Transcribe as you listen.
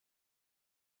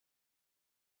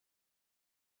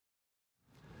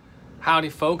Howdy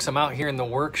folks, I'm out here in the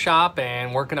workshop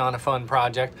and working on a fun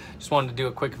project. Just wanted to do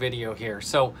a quick video here.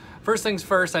 So first things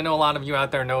first, I know a lot of you out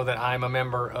there know that I'm a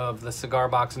member of the Cigar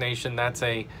Box Nation. That's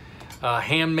a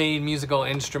handmade musical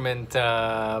instrument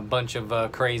bunch of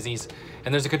crazies.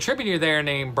 And there's a contributor there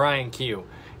named BrianQ.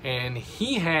 And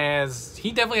he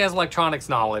definitely has electronics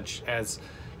knowledge, as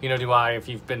you know, do I. If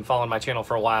you've been following my channel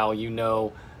for a while, you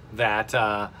know that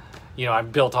you know,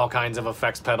 I've built all kinds of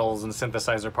effects pedals and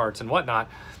synthesizer parts and whatnot.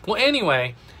 Well,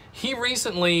 anyway, he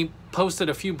recently posted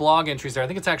a few blog entries there. I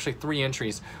think it's actually 3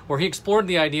 entries, where he explored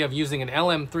the idea of using an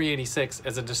LM386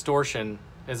 as a distortion,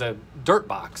 as a dirt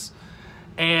box.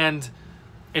 And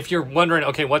if you're wondering,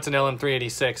 okay, what's an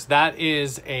LM386? That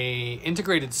is a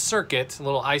integrated circuit, a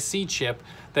little IC chip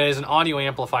that is an audio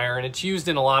amplifier, and it's used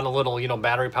in a lot of little, you know,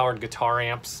 battery-powered guitar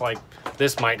amps. Like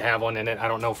this might have one in it. I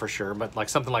don't know for sure, but like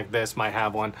something like this might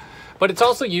have one. But it's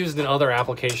also used in other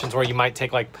applications where you might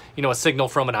take, like, you know, a signal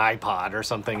from an iPod or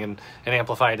something and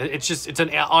amplify it. It's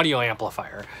an audio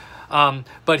amplifier.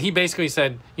 But he basically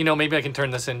said, you know, maybe I can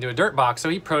turn this into a dirt box. So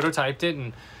he prototyped it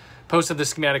and posted the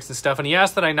schematics and stuff, and he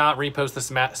asked that I not repost the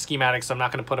schematics, so I'm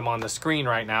not going to put them on the screen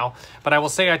right now. But I will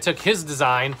say I took his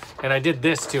design and I did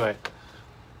this to it.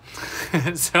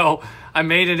 So I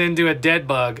made it into a dead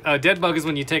bug. A dead bug is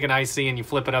when you take an IC and you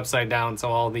flip it upside down so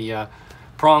all the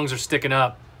prongs are sticking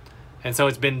up, and so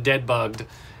it's been dead bugged.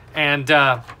 And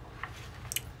then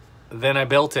I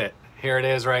built it. Here it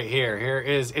is right here.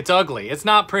 It's ugly. It's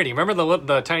not pretty. Remember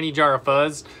the tiny jar of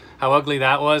fuzz, how ugly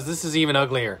that was? This is even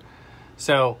uglier.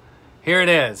 So here it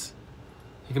is.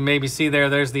 You can maybe see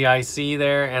there's the IC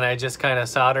there, and I just kind of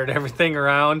soldered everything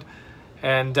around.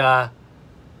 And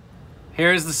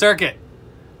here's the circuit.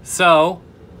 So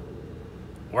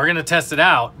we're gonna test it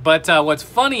out. But what's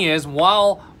funny is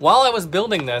while I was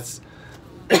building this,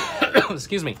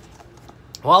 excuse me,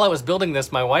 while I was building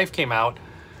this, my wife came out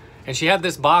and she had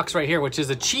this box right here, which is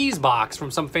a cheese box from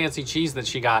some fancy cheese that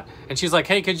she got. And she's like,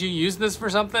 hey, could you use this for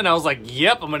something? I was like,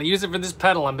 yep, I'm gonna use it for this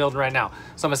pedal I'm building right now.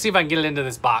 So I'm gonna see if I can get it into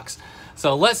this box.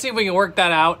 So let's see if we can work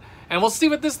that out, and we'll see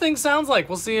what this thing sounds like.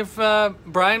 We'll see if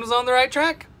Brian was on the right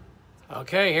track.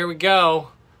 Okay, here we go.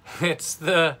 It's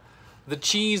the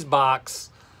cheese box,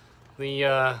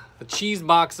 the cheese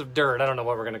box of dirt. I don't know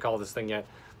what we're gonna call this thing yet,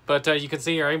 but you can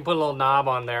see here I even put a little knob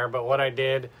on there. But what I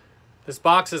did, this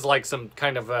box is like some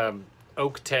kind of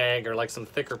oak tag or like some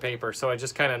thicker paper, so I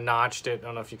just kind of notched it. I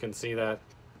don't know if you can see that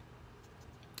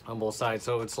on both sides,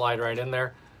 so it would slide right in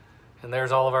there. And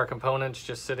there's all of our components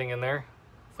just sitting in there.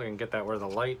 If we can get that where the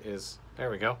light is. There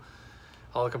we go.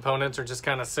 All the components are just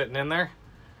kind of sitting in there.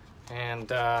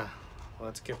 And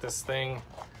let's get this thing.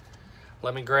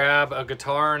 Let me grab a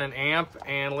guitar and an amp,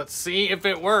 and let's see if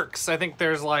it works. I think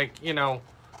there's, like, you know,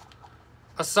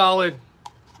 a solid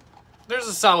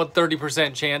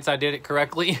 30% chance I did it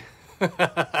correctly.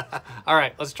 All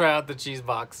right, let's try out the cheese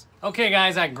box. Okay,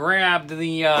 guys, I grabbed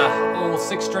the old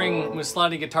 6-string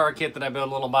Muslati guitar kit that I built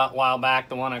a little while back,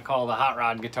 the one I call the hot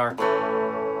rod guitar.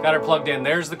 Got her plugged in.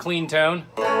 There's the clean tone.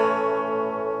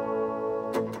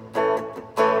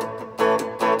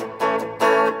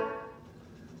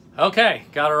 Okay,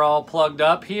 got her all plugged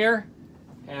up here,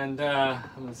 and I'm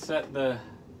gonna set the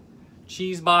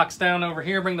cheese box down over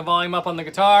here, bring the volume up on the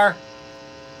guitar.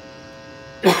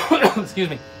 Excuse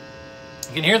me.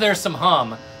 You can hear there's some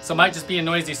hum, so it might just be a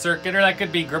noisy circuit, or that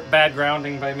could be bad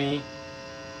grounding by me.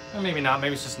 Or maybe not,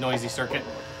 maybe it's just noisy circuit.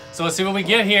 So let's see what we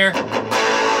get here. Woo!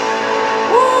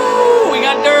 We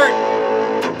got dirt!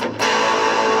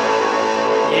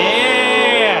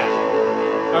 Yeah!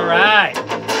 All right.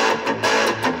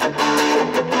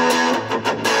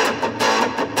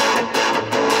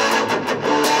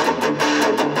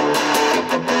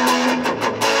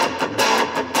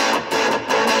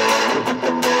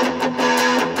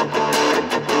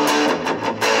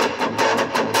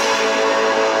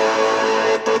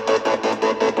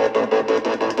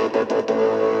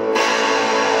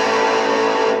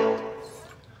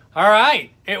 All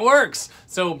right, it works.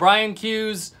 So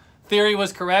BrianQ's theory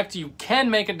was correct. You can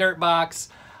make a dirt box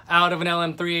out of an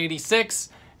LM386,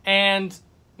 and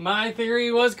my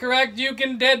theory was correct. You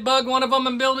can dead bug one of them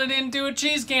and build it into a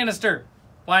cheese canister.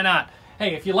 Why not?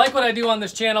 Hey, if you like what I do on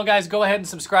this channel, guys, go ahead and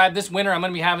subscribe. This winter, I'm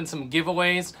going to be having some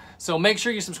giveaways, so make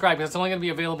sure you subscribe, because it's only going to be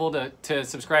available to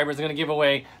subscribers. I'm going to give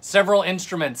away several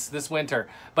instruments this winter.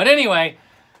 But anyway,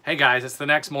 hey guys, it's the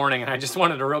next morning, and I just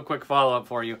wanted a real quick follow-up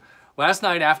for you. Last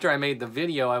night after I made the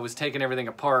video, I was taking everything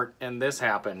apart, and this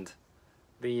happened.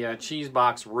 The cheese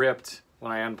box ripped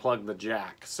when I unplugged the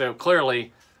jack. So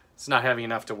clearly, it's not heavy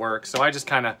enough to work. So I just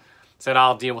kind of said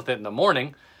I'll deal with it in the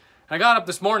morning. I got up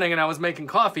this morning and I was making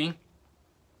coffee,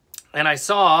 and I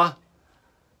saw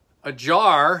a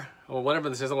jar, or whatever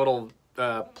this is, a little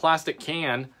plastic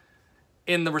can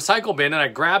in the recycle bin, and I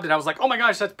grabbed it. I was like, oh my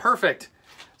gosh, that's perfect.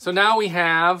 So now we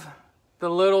have the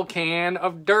little can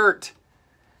of dirt.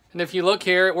 And if you look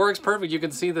here, it works perfect. You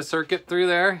can see the circuit through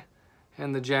there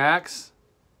and the jacks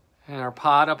and our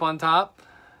pot up on top.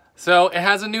 So it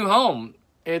has a new home.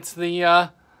 It's the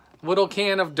little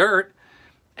can of dirt,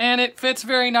 and it fits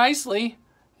very nicely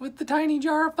with the tiny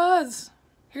jar of fuzz.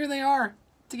 Here they are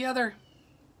together.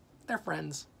 They're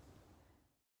friends.